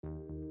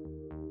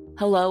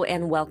Hello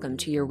and welcome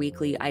to your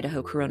weekly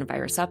Idaho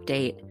Coronavirus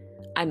Update.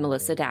 I'm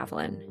Melissa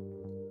Davlin.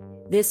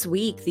 This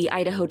week, the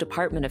Idaho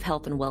Department of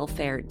Health and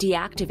Welfare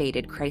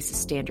deactivated crisis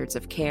standards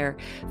of care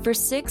for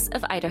 6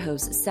 of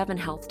Idaho's 7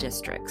 health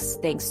districts,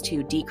 thanks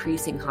to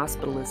decreasing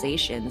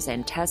hospitalizations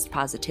and test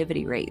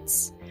positivity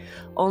rates.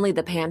 Only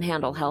the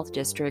Panhandle Health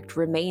District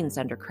remains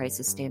under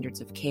crisis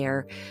standards of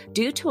care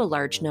due to a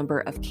large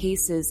number of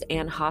cases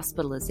and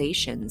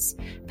hospitalizations,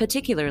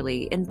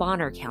 particularly in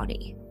Bonner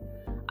County.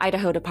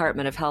 Idaho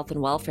Department of Health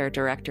and Welfare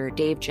Director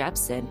Dave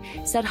Jepson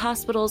said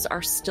hospitals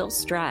are still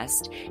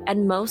stressed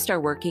and most are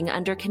working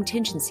under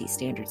contingency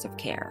standards of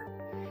care.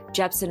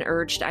 Jepson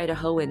urged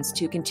Idahoans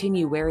to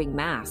continue wearing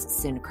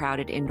masks in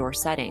crowded indoor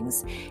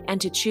settings and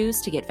to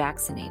choose to get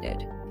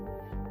vaccinated.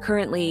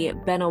 Currently,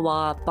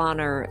 Benewah,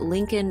 Bonner,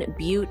 Lincoln,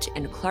 Butte,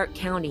 and Clark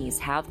counties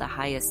have the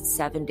highest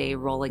 7-day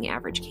rolling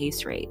average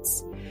case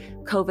rates.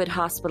 COVID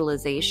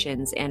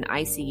hospitalizations and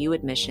ICU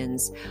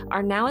admissions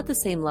are now at the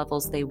same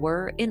levels they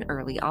were in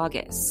early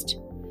August.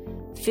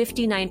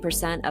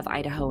 59% of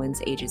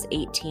Idahoans ages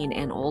 18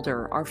 and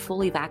older are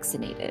fully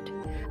vaccinated.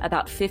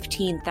 About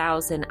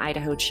 15,000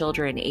 Idaho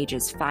children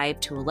ages 5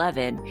 to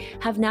 11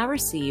 have now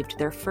received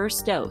their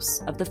first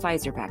dose of the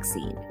Pfizer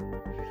vaccine.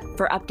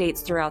 For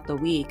updates throughout the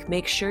week,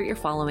 make sure you're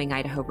following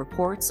Idaho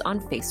Reports on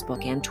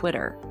Facebook and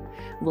Twitter.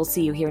 We'll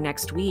see you here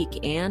next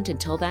week, and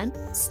until then,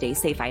 stay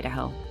safe,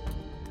 Idaho.